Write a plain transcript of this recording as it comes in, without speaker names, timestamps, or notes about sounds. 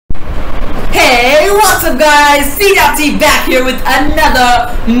What's up guys, CWT back here with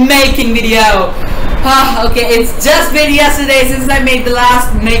another making video. Okay, it's just been yesterday since I made the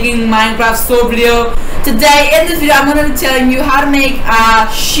last making Minecraft sword video. Today in this video I'm going to be telling you how to make a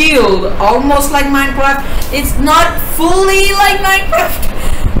shield almost like Minecraft. It's not fully like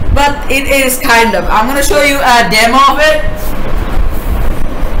Minecraft, but it is kind of. I'm going to show you a demo of it.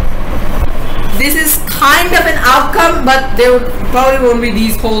 This is kind of an outcome, but there probably won't be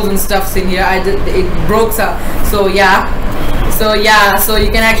these holes and stuffs in here. It broke out. So you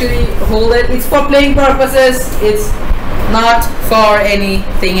can actually hold it. It's for playing purposes. It's not for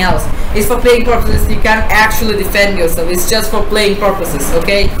anything else. It's for playing purposes. You can't actually defend yourself. It's just for playing purposes.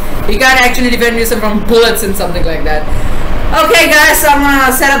 Okay, you can't actually defend yourself from bullets and something like that. Okay guys, so I'm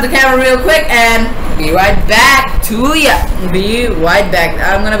gonna set up the camera real quick and be right back to ya.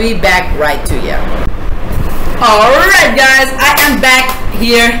 I'm gonna be back right to ya. Alright guys, I am back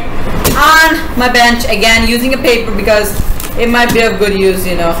here on my bench again using a paper because it might be of good use,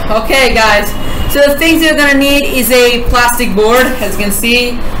 you know. Okay guys, so the things you're gonna need is a plastic board. As you can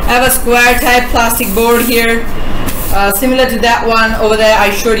see, I have a square type plastic board here, similar to that one over there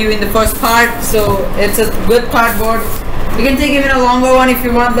I showed you in the first part. So it's a good cardboard. You can take even a longer one if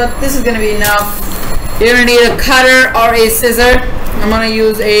you want, but this is gonna be enough. You're gonna need a cutter or a scissor. I'm gonna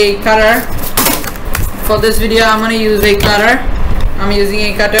use a cutter for this video. I'm gonna use a cutter. I'm using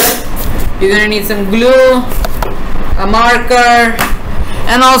a cutter. You're gonna need some glue, a marker,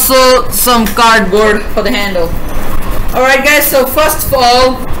 and also some cardboard for the handle. Alright guys, so first of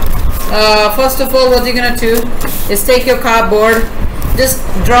all what you're gonna do is take your cardboard, just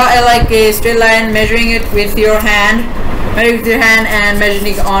draw like a straight line, measuring it with your hand. And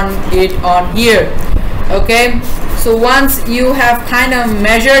measuring on here. Okay, so once you have kind of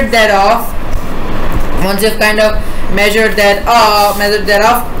measured that off,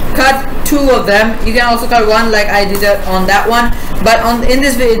 cut two of them. You can also cut one like I did that on that one, but in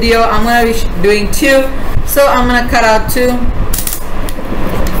this video I'm gonna be doing two, so I'm gonna cut out two.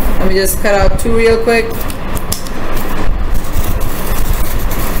 Let me just cut out two real quick.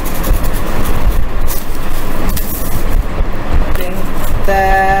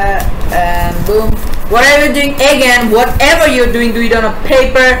 That and boom. Whatever you're doing, again, whatever you're doing, do it on a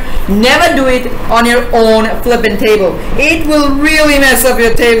paper. Never do it on your own flipping table. It will really mess up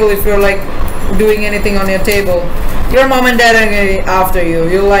your table if you're like doing anything on your table. Your mom and dad are gonna be after you.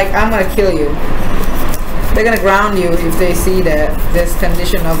 You're like, I'm gonna kill you. They're gonna ground you if they see that this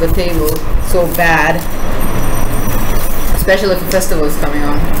condition of the table so bad, especially if the festival is coming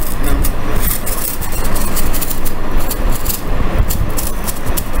on.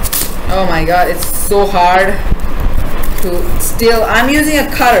 Oh my god, it's so hard to still. I'm using a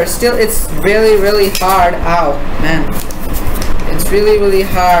cutter. Still, it's really hard. Ow, man. It's really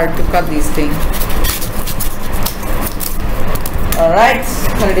hard to cut these things. Alright,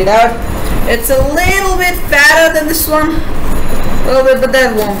 cut it out. It's a little bit fatter than this one. A little bit, but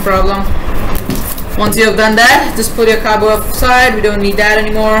that won't problem. Once you have done that, just put your cardboard aside. We don't need that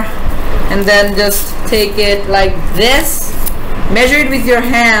anymore. And then just take it like this. Measure it with your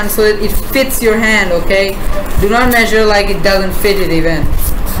hand so that it fits your hand, okay? Do not measure like it doesn't fit it even.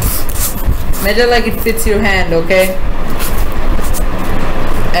 Measure like it fits your hand, okay?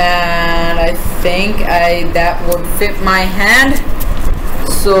 And I think that would fit my hand.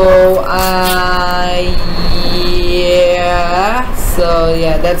 So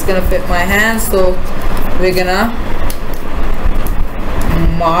yeah, that's gonna fit my hand. So we're gonna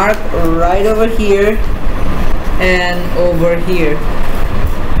mark right over here and over here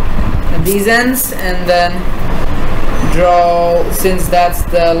at these ends, and then draw. Since that's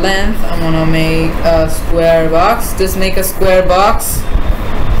the length, I'm gonna make a square box. Just make a square box.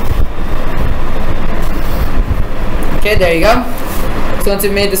 Okay, there you go. So once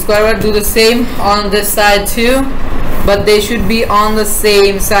you made the square box, do the same on this side too, but they should be on the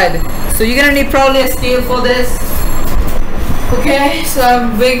same side. So you're gonna need probably a scale for this. Okay, so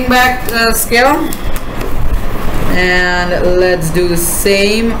I'm bringing back the scale. And let's do the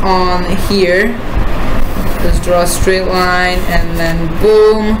same on here. Just draw a straight line and then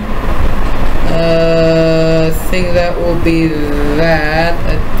boom. I think that will be that.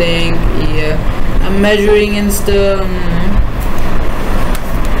 I think, yeah. I'm measuring and stuff.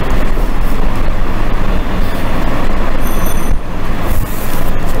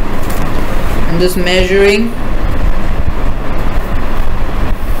 I'm just measuring.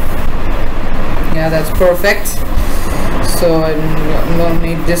 Yeah, that's perfect. So I'm gonna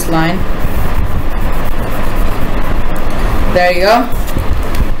need this line. There you go.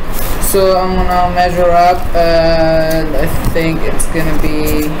 So I'm gonna measure up, and I think it's gonna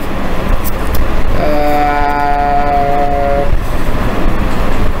be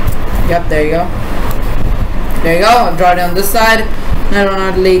Yep, there you go. There you go. I've drawn it on this side. Now I'm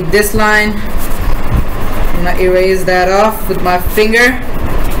gonna lay this line. I'm gonna erase that off with my finger.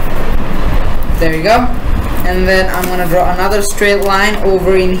 There you go. And then I'm gonna draw another straight line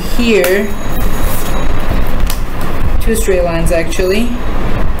over in here. Two straight lines actually.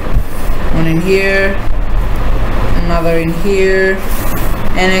 One in here, another in here,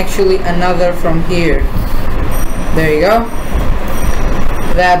 and actually another from here. There you go.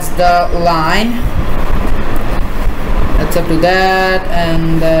 That's the line. That's up to that,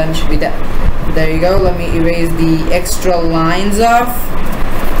 and then should be that. There you go. Let me erase the extra lines off,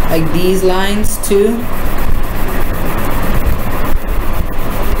 like these lines too.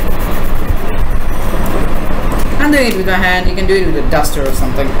 I'm doing it with my hand. You can do it with a duster or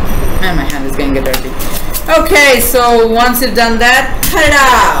something. And my hand is getting dirty. Okay, so once you've done that, cut it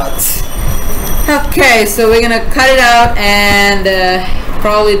out. Okay, so we're gonna cut it out, and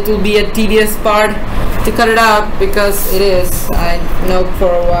probably it will be a tedious part to cut it out, because it is. I know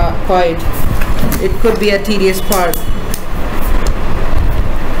for a while, quite. It could be a tedious part.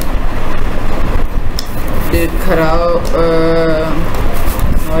 Did it cut out?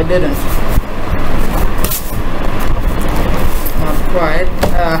 No, I didn't. Not quite.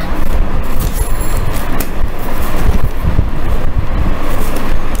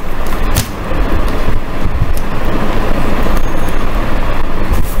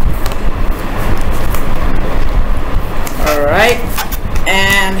 Alright,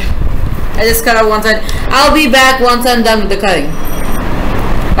 and I just cut out one side. I'll be back once I'm done with the cutting.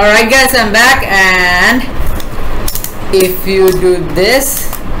 Alright guys, I'm back, and if you do this,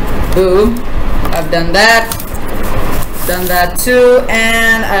 boom, I've done that too,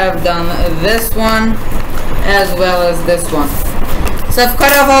 and I've done this one as well as this one. So I've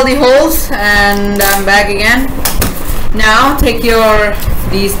cut off all the holes, and I'm back again. Now take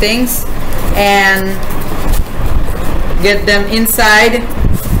these things and get them inside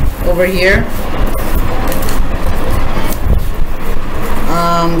over here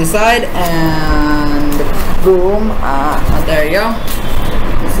on the side, and boom, there you go.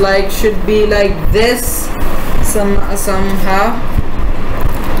 It's like, should be like this somehow.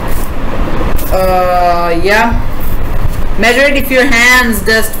 Yeah, measure it if your hands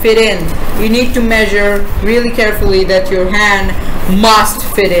just fit in. You need to measure really carefully that your hand must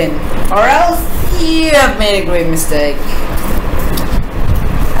fit in, or else you have made a great mistake.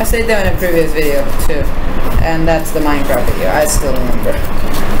 I said that in a previous video too, and that's the Minecraft video. I still remember.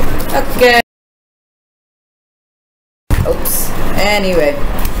 Okay. Oops. Anyway,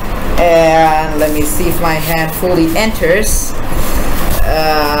 and let me see if my hand fully enters.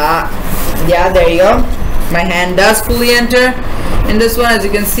 Yeah, there you go. My hand does fully enter in this one. As you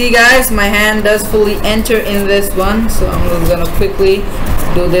can see, guys, my hand does fully enter in this one. So I'm just gonna quickly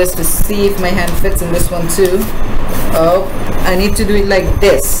do this to see if my hand fits in this one too. Oh, I need to do it like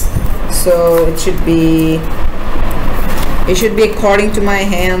this, so it should be according to my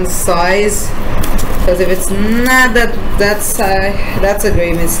hand size, because if it's not, that's a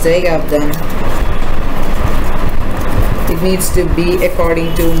great mistake I've done. It needs to be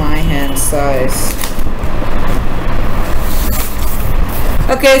according to my hand size.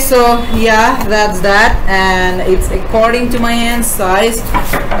 Okay, so yeah, that's that, and it's according to my hand size.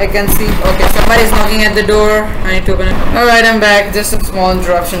 I can see, okay, somebody's knocking at the door. I need to open it. Alright, I'm back. Just a small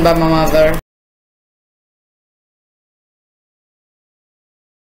interruption by my mother.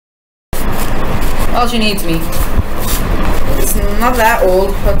 Well, she needs me. It's not that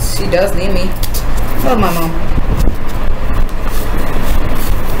old, but she does need me. Love my mom.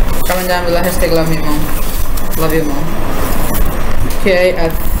 Comment down below, hashtag love me mom. Love you mom. Okay, I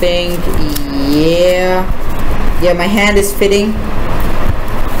think, yeah, my hand is fitting.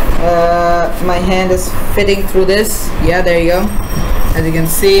 My hand is fitting through this. Yeah, there you go. As you can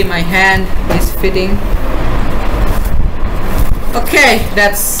see, my hand is fitting. Okay,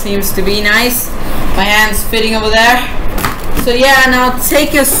 that seems to be nice. My hand's fitting over there. So yeah, now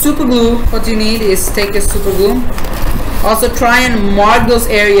take your super glue. What you need is take your super glue. Also try and mark those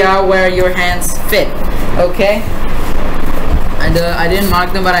areas where your hands fit. Okay. I didn't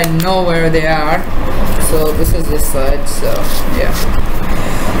mark them, but I know where they are. So this is this side, so yeah,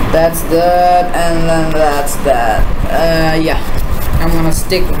 that's that, and then that's that. Yeah, I'm gonna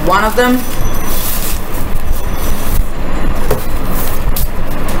stick one of them.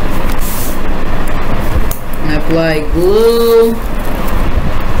 And apply glue.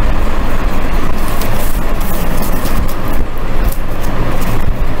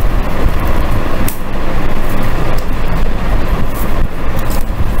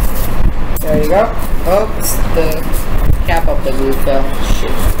 There you go. Oops, the cap of the glue fell.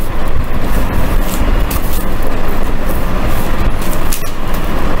 Shit.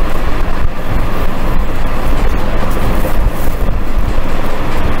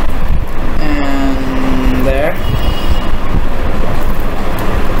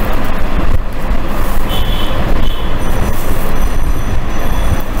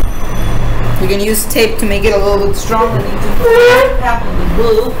 can use tape to make it a little bit stronger. You need to tap on the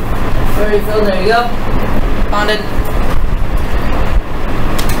glue. Very good. There you go. Found it.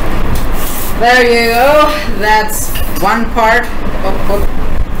 There you go. That's one part. Oh.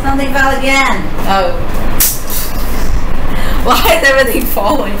 Something fell again. Oh. Why is everything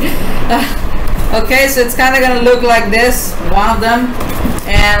falling? Okay, so it's kind of gonna look like this. One of them.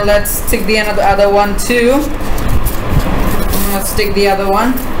 And let's stick the other one too. Let's stick the other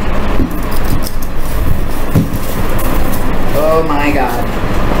one. Oh my god.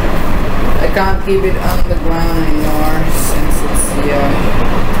 I can't keep it on the ground anymore since it's here.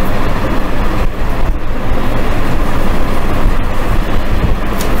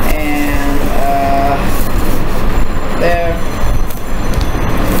 And there.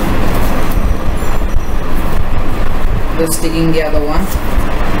 Just sticking the other one.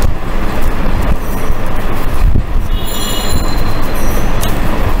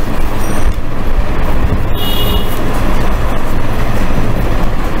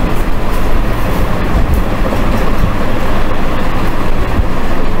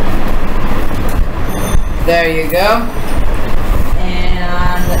 There you go.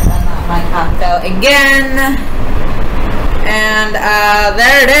 And my hat fell again. And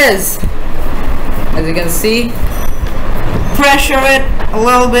there it is. As you can see, pressure it a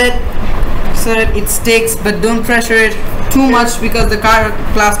little bit so that it sticks, but don't pressure it too much because the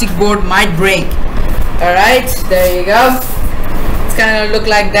plastic board might break. Alright, there you go. It's gonna look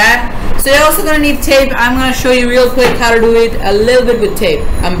like that. So you're also gonna need tape. I'm gonna show you real quick how to do it a little bit with tape.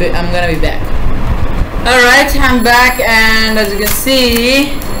 I'm gonna be back. Alright, I'm back, and as you can see,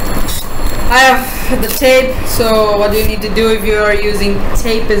 I have the tape. So what you need to do if you are using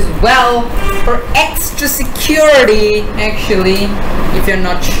tape as well for extra security, actually, if you're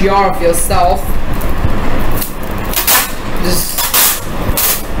not sure of yourself, just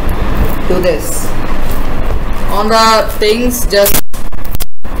do this. On the things, just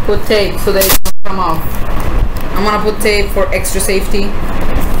put tape so they don't come off. I'm gonna put tape for extra safety.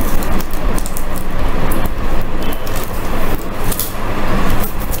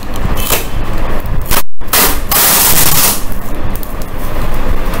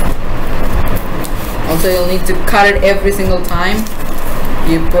 Also, you'll need to cut it every single time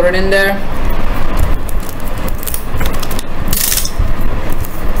you put it in there.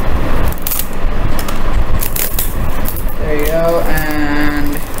 There you go,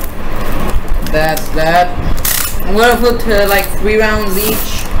 and that's that. I'm gonna put like 3 rounds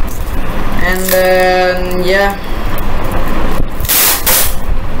each, and then yeah.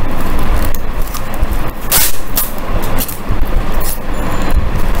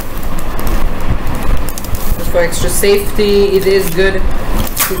 For extra safety, it is good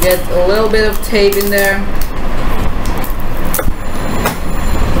to get a little bit of tape in there.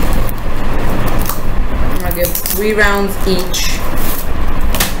 I'm gonna get 3 rounds each.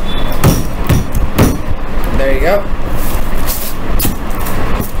 There you go.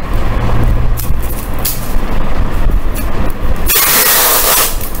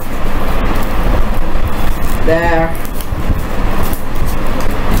 There.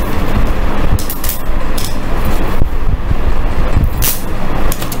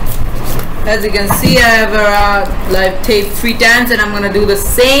 As you can see, I have like taped 3 times, and I'm gonna do the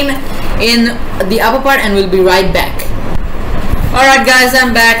same in the upper part, and we'll be right back. Alright guys,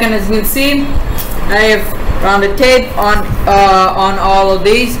 I'm back, and as you can see, I have rounded tape on all of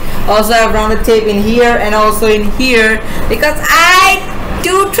these. Also, I have rounded tape in here and also in here because I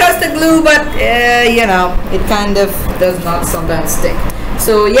do trust the glue, but you know, it kind of does not sometimes stick.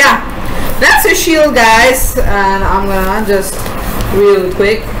 So yeah, that's a Sheild, guys, and I'm gonna just real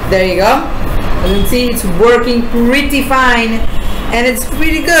quick. There you go. As you can see, it's working pretty fine, and it's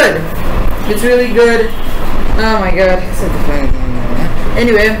pretty good. It's really good. Oh my god.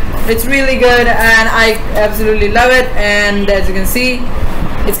 Anyway, it's really good, and I absolutely love it. And as you can see,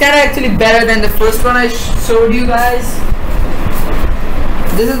 it's kind of actually better than the first one I showed you guys.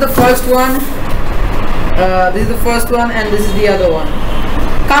 This is the first one. This is the first one, and this is the other one.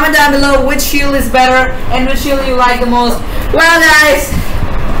 Comment down below which Sheild is better and which Sheild you like the most. Well guys,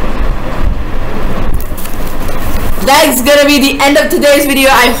 that's gonna be the end of today's video.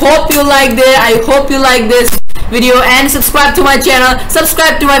 I hope you liked it. I hope you like this video, and subscribe to my channel.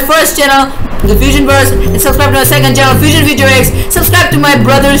 Subscribe to my first channel, The Fusionverse, and subscribe to my second channel, Fusion Video X. Subscribe to my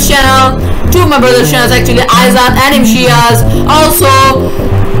brother's channel, 2 of my brother's channels actually, Aizat and Imshiaz. Also,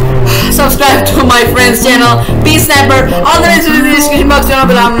 subscribe to my friend's channel, Peace Sniper. All the links will be in the description box down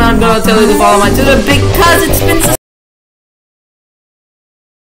below. I'm not gonna tell you to follow my Twitter because it's been